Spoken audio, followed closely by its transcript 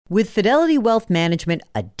With Fidelity Wealth Management,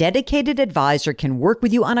 a dedicated advisor can work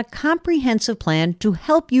with you on a comprehensive plan to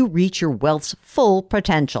help you reach your wealth's full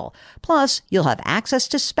potential. Plus, you'll have access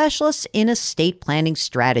to specialists in estate planning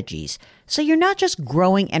strategies. So you're not just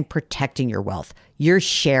growing and protecting your wealth, you're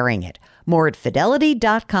sharing it. More at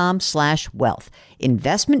fidelity.com/wealth.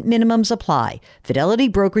 Investment minimums apply. Fidelity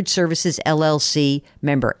Brokerage Services, LLC,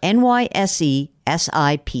 member NYSE,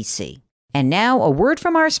 SIPC. And now, a word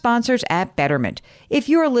from our sponsors at Betterment. If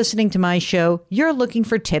you're listening to my show, you're looking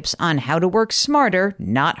for tips on how to work smarter,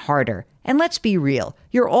 not harder. And let's be real,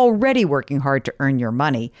 you're already working hard to earn your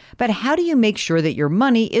money. But how do you make sure that your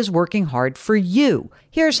money is working hard for you?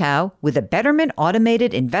 Here's how. With a Betterment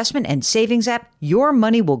automated investment and savings app, your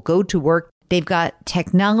money will go to work. They've got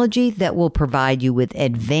technology that will provide you with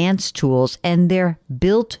advanced tools, and they're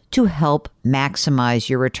built to help maximize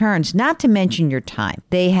your returns, not to mention your time.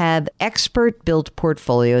 They have expert-built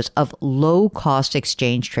portfolios of low-cost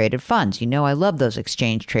exchange-traded funds. You know I love those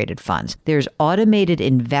exchange-traded funds. There's automated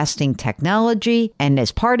investing technology, and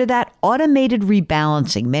as part of that, automated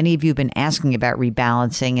rebalancing. Many of you have been asking about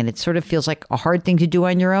rebalancing, and it sort of feels like a hard thing to do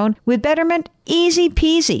on your own. With Betterment, easy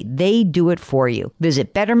peasy. They do it for you.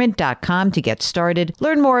 Visit Betterment.com to get started.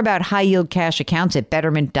 Learn more about high-yield cash accounts at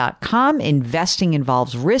Betterment.com. Investing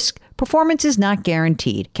involves risk. Performance is not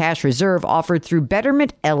guaranteed. Cash reserve offered through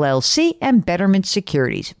Betterment LLC and Betterment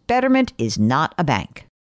Securities. Betterment is not a bank.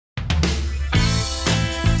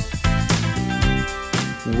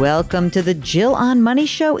 Welcome to the Jill on Money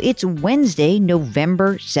Show. It's Wednesday,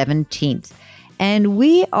 November 17th. And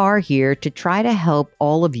we are here to try to help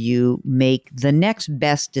all of you make the next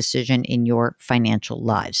best decision in your financial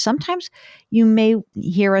lives. Sometimes you may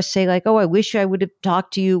hear us say like, oh, I wish I would have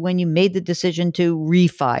talked to you when you made the decision to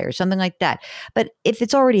refi or something like that. But if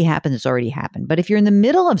it's already happened, it's already happened. But if you're in the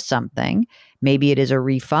middle of something, maybe it is a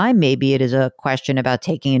refi, maybe it is a question about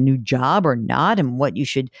taking a new job or not, and what you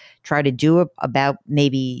should try to do about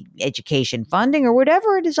maybe education funding or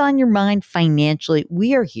whatever it is on your mind financially,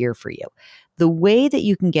 we are here for you. The way that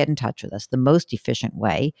you can get in touch with us, the most efficient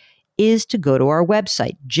way, is to go to our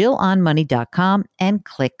website, jillonmoney.com, and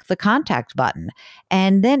click the contact button.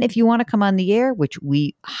 And then if you want to come on the air, which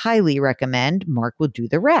we highly recommend, Mark will do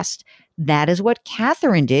the rest. That is what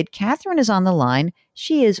Catherine did. Catherine is on the line.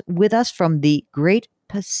 She is with us from the great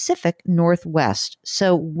Pacific Northwest.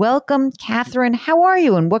 So welcome, Catherine. How are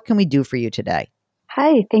you, and what can we do for you today?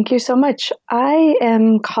 Hi, thank you so much. I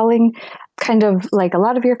am calling kind of like a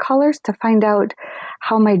lot of your callers to find out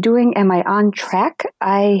how am I doing? Am I on track?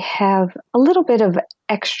 I have a little bit of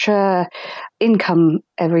extra income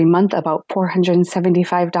every month, about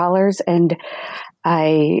 $475, and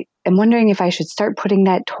I am wondering if I should start putting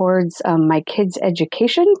that towards my kids'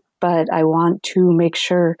 education, but I want to make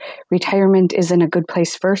sure retirement is in a good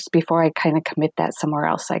place first before I kind of commit that somewhere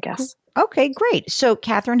else, I guess. Okay, great. So,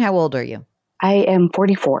 Catherine, how old are you? I am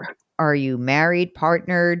 44. Are you married,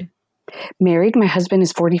 partnered? Married. My husband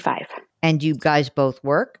is 45. And you guys both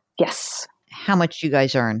work? Yes. How much do you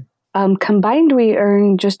guys earn? Combined, we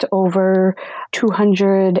earn just over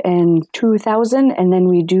 $202,000, and then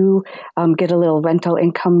we do get a little rental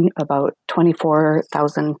income, about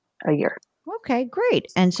 $24,000 a year. Okay, great.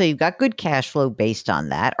 And so you've got good cash flow based on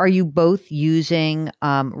that. Are you both using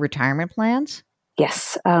retirement plans?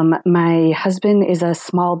 Yes. My husband is a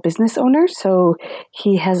small business owner, so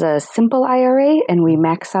he has a simple IRA, and we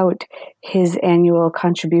max out his annual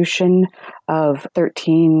contribution of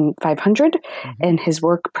 $13,500, and his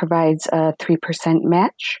work provides a 3%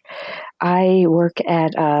 match. I work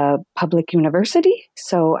at a public university,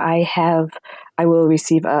 so I will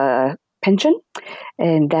receive a pension,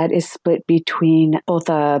 and that is split between both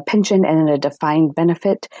a pension and a defined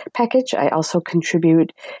benefit package. I also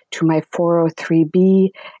contribute to my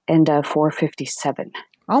 403B and a 457.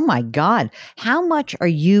 Oh my God. How much are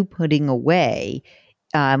you putting away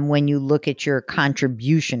when you look at your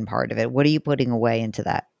contribution part of it? What are you putting away into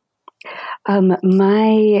that?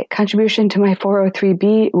 My contribution to my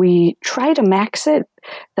 403B, we try to max it.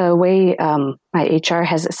 The way my HR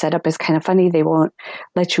has it set up is kind of funny. They won't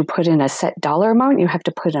let you put in a set dollar amount. You have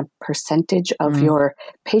to put a percentage of your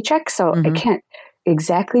paycheck. So I can't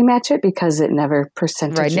exactly match it because it never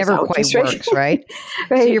percentages right, never out. Quite works, right?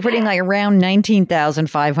 Right. So you're putting like around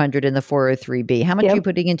 $19,500 in the 403B. How much are you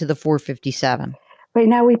putting into the 457? Right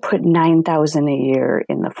now we put $9,000 a year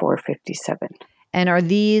in the 457. And are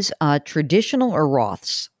these traditional or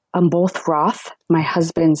Roths? Both Roth. My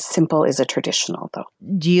husband's simple is a traditional, though.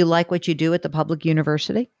 Do you like what you do at the public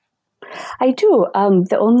university? I do.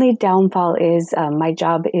 The only downfall is my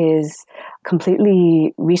job is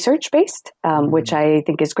completely research-based, which I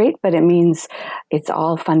think is great, but it means it's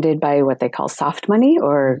all funded by what they call soft money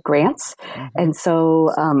or grants. And so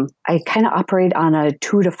I kind of operate on a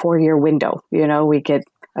 2 to 4 year window. We get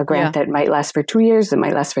a grant that might last for 2 years, it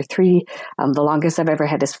might last for 3. The longest I've ever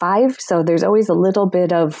had is 5. So there's always a little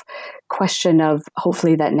bit of question of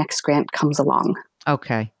hopefully that next grant comes along.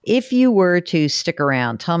 Okay. If you were to stick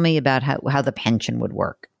around, tell me about how the pension would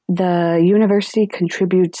work. The university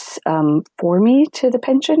contributes for me to the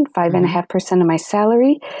pension, 5.5% of my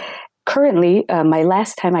salary. Currently, my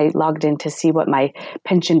last time I logged in to see what my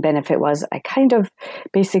pension benefit was, I kind of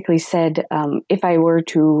basically said if I were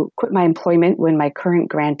to quit my employment when my current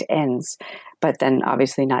grant ends, but then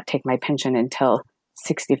obviously not take my pension until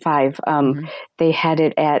 65, they had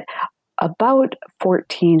it at about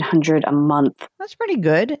 $1,400 a month. That's pretty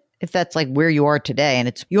good. If that's like where you are today,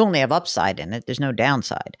 and you only have upside in it, there's no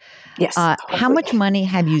downside. Yes. How much money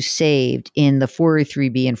have you saved in the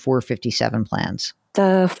 403B and 457 plans?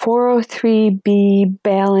 The 403B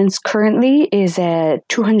balance currently is at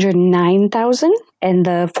 $209,000, and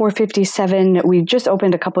the 457 we just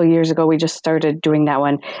opened a couple of years ago. We just started doing that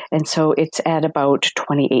one, and so it's at about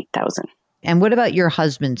 $28,000. And what about your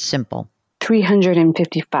husband's simple?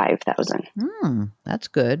 $355,000. That's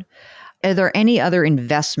good. Are there any other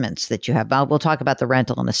investments that you have? We'll talk about the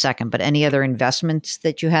rental in a second, but any other investments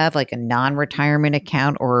that you have, like a non-retirement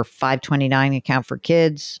account or 529 account for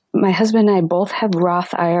kids? My husband and I both have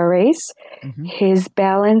Roth IRAs. His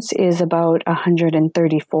balance is about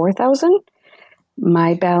 $134,000.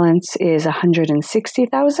 My balance is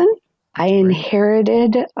 $160,000. I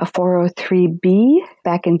inherited a 403B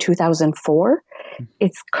back in 2004.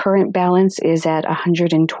 Its current balance is at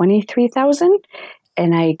 $123,000.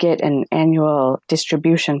 And I get an annual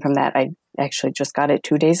distribution from that. I actually just got it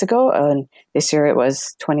 2 days ago, and this year it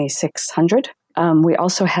was $2,600. We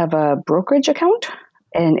also have a brokerage account,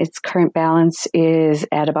 and its current balance is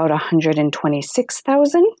at about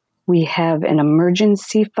 $126,000. We have an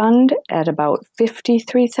emergency fund at about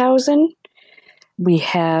 $53,000. We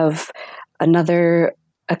have another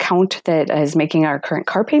account that is making our current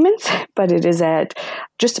car payments, but it is at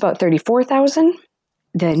just about $34,000.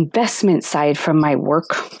 The investment side from my work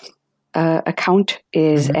account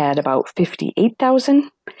is at about $58,000.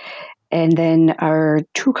 And then our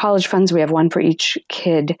 2 college funds, we have one for each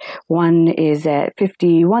kid. One is at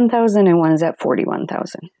 $51,000 and one is at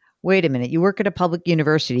 $41,000. Wait a minute. You work at a public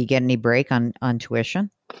university. Get any break on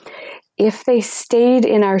tuition? If they stayed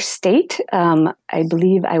in our state, I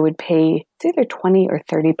believe I would pay either 20 or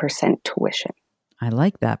 30% tuition. I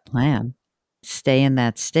like that plan. Stay in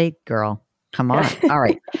that state, girl. Come on. All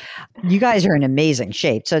right. You guys are in amazing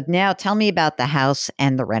shape. So now tell me about the house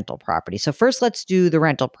and the rental property. So first, let's do the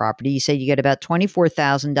rental property. You say you get about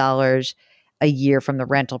 $24,000 a year from the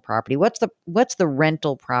rental property. What's the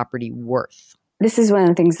rental property worth? This is one of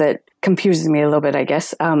the things that confuses me a little bit, I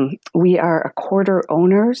guess. We are a quarter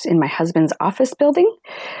owners in my husband's office building.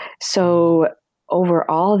 So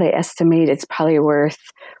overall, they estimate it's probably worth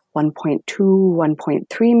 1.2,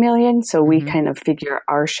 1.3 million. So we kind of figure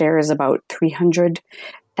our share is about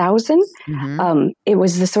 300,000. It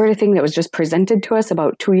was the sort of thing that was just presented to us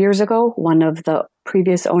about 2 years ago. One of the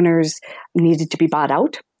previous owners needed to be bought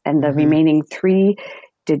out, and the remaining 3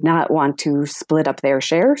 did not want to split up their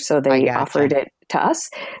share. So they offered it to us.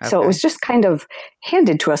 Okay. So it was just kind of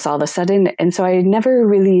handed to us all of a sudden. And so it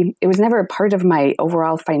was never a part of my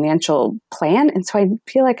overall financial plan. And so I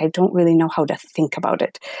feel like I don't really know how to think about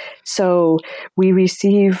it. So we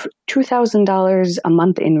receive $2,000 a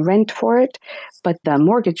month in rent for it, but the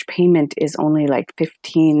mortgage payment is only like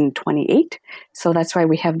 $1,528. So that's why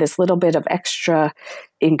we have this little bit of extra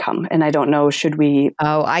income. And I don't know, should we?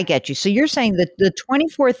 Oh, I get you. So you're saying that the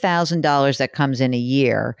 $24,000 that comes in a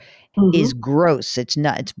year is gross. It's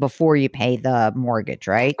before you pay the mortgage,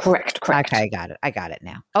 right? Correct. Okay, I got it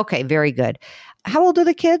now. Okay, very good. How old are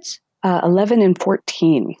the kids? 11 and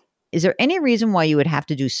 14. Is there any reason why you would have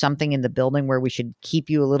to do something in the building where we should keep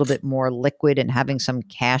you a little bit more liquid and having some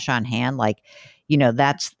cash on hand? Like, you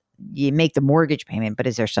make the mortgage payment, but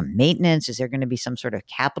is there some maintenance? Is there going to be some sort of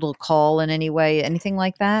capital call in any way? Anything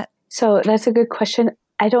like that? So that's a good question.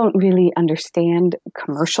 I don't really understand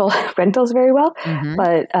commercial rentals very well,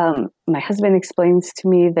 but my husband explains to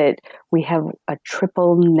me that we have a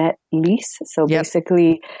triple net lease. So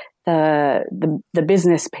basically the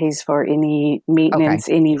business pays for any maintenance,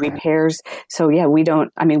 any repairs. So we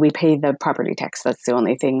pay the property tax. That's the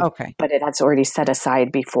only thing. Okay. But that's already set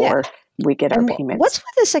aside before we get our payments. What's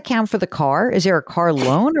with this account for the car? Is there a car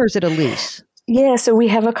loan or is it a lease? Yeah, so we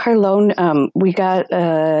have a car loan. We got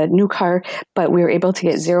a new car, but we were able to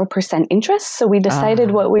get 0% interest. So we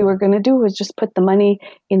decided what we were going to do was just put the money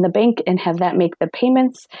in the bank and have that make the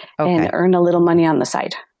payments and earn a little money on the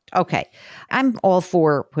side. Okay. I'm all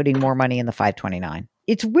for putting more money in the 529.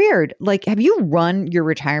 It's weird. Like, have you run your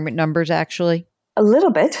retirement numbers actually? A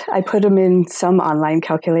little bit. I put them in some online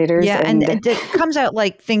calculators. Yeah, and it comes out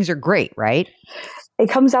like things are great, right? It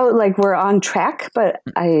comes out like we're on track, but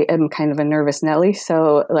I am kind of a nervous Nelly.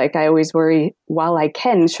 So like I always worry, while I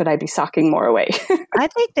can, should I be socking more away? I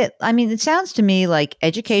think that, it sounds to me like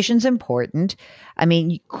education's important.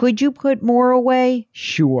 Could you put more away?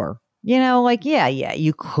 Sure. Yeah,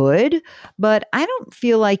 you could, but I don't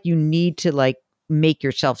feel like you need to make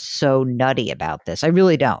yourself so nutty about this. I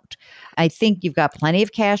really don't. I think you've got plenty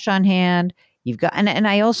of cash on hand. You've got, and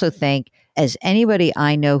I also think, as anybody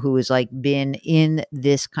I know who has been in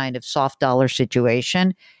this kind of soft dollar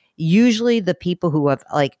situation, usually the people who have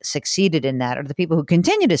succeeded in that are the people who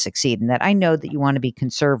continue to succeed in that. I know that you want to be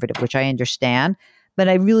conservative, which I understand, but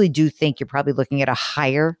I really do think you're probably looking at a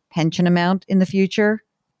higher pension amount in the future,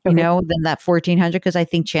 than that 1,400, because I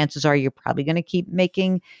think chances are you're probably going to keep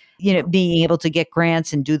making, being able to get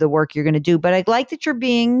grants and do the work you're going to do. But I like that you're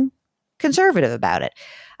being conservative about it.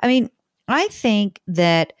 I think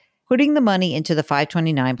that putting the money into the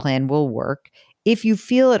 529 plan will work. If you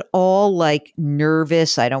feel at all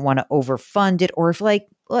nervous, I don't want to overfund it, or if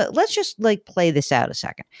let's just play this out a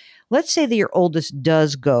second. Let's say that your oldest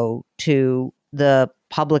does go to the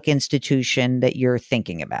public institution that you're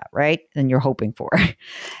thinking about, right? And you're hoping for.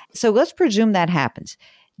 So let's presume that happens.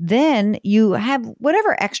 Then you have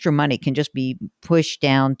whatever extra money can just be pushed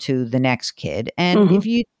down to the next kid. And if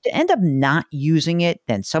you end up not using it,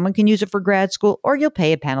 then someone can use it for grad school, or you'll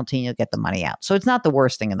pay a penalty and you'll get the money out. So it's not the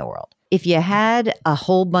worst thing in the world. If you had a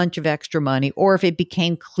whole bunch of extra money, or if it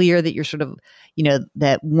became clear that you're sort of,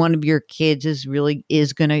 that one of your kids is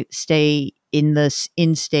going to stay in the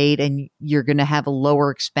in-state and you're going to have a lower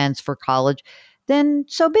expense for college, then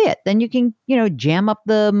so be it. Then you can, jam up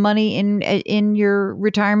the money in your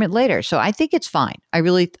retirement later. So I think it's fine. I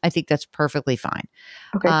think that's perfectly fine.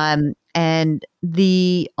 Okay. And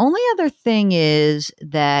the only other thing is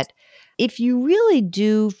that if you really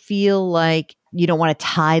do feel like you don't want to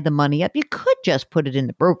tie the money up, you could just put it in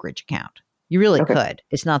the brokerage account. You really could.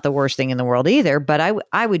 It's not the worst thing in the world either, but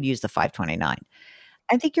I would use the 529.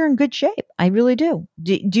 I think you're in good shape. I really do.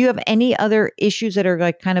 Do you have any other issues that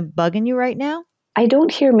are kind of bugging you right now? I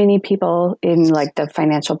don't hear many people in the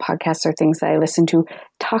financial podcasts or things that I listen to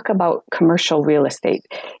talk about commercial real estate.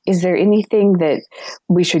 Is there anything that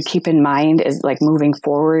we should keep in mind as moving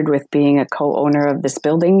forward with being a co-owner of this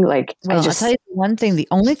building? I'll tell you one thing. The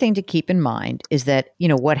only thing to keep in mind is that,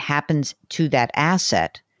 what happens to that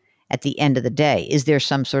asset at the end of the day. Is there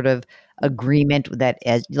some sort of agreement that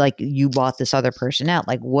you bought this other person out?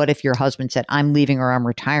 What if your husband said, I'm leaving or I'm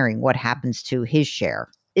retiring? What happens to his share?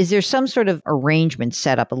 Is there some sort of arrangement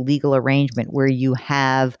set up, a legal arrangement where you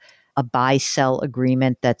have a buy-sell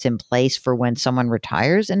agreement that's in place for when someone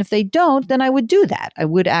retires? And if they don't, then I would do that. I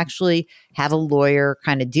would actually have a lawyer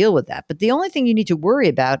kind of deal with that. But the only thing you need to worry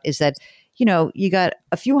about is that, you got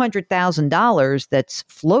a few $100,000 that's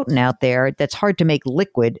floating out there that's hard to make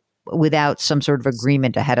liquid without some sort of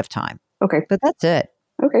agreement ahead of time. Okay. But that's it.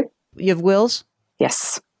 Okay. You have wills?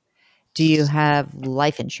 Yes. Do you have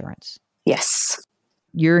life insurance? Yes.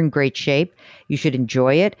 You're in great shape. You should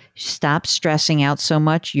enjoy it. Stop stressing out so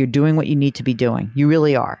much. You're doing what you need to be doing. You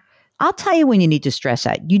really are. I'll tell you when you need to stress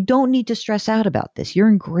out. You don't need to stress out about this. You're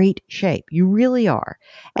in great shape. You really are.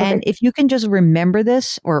 Okay. And if you can just remember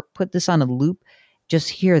this or put this on a loop, just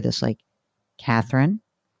hear this Catherine's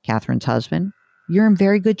husband, you're in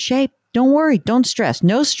very good shape. Don't worry. Don't stress.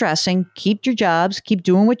 No stressing. Keep your jobs. Keep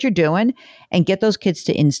doing what you're doing and get those kids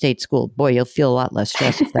to in-state school. Boy, you'll feel a lot less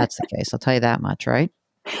stress if that's the case. I'll tell you that much, right?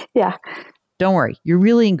 Yeah. Don't worry. You're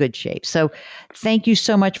really in good shape. So thank you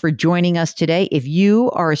so much for joining us today. If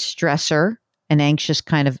you are a stressor, an anxious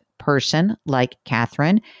kind of person like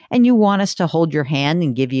Catherine, and you want us to hold your hand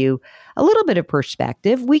and give you a little bit of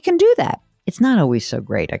perspective, we can do that. It's not always so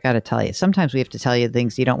great, I got to tell you. Sometimes we have to tell you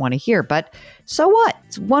things you don't want to hear, but so what?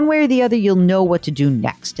 It's one way or the other, you'll know what to do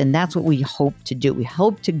next. And that's what we hope to do. We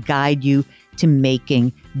hope to guide you to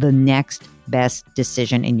making the next best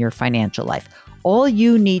decision in your financial life. All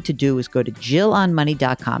you need to do is go to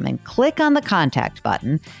JillOnMoney.com and click on the contact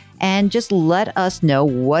button and just let us know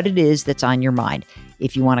what it is that's on your mind.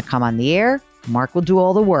 If you want to come on the air, Mark will do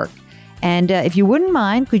all the work. And if you wouldn't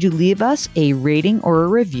mind, could you leave us a rating or a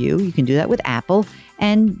review? You can do that with Apple.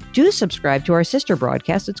 And do subscribe to our sister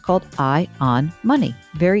broadcast. It's called Eye on Money.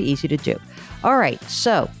 Very easy to do. All right.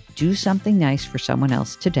 So do something nice for someone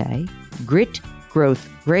else today. Grit, growth,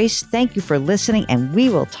 grace. Thank you for listening, and we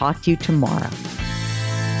will talk to you tomorrow.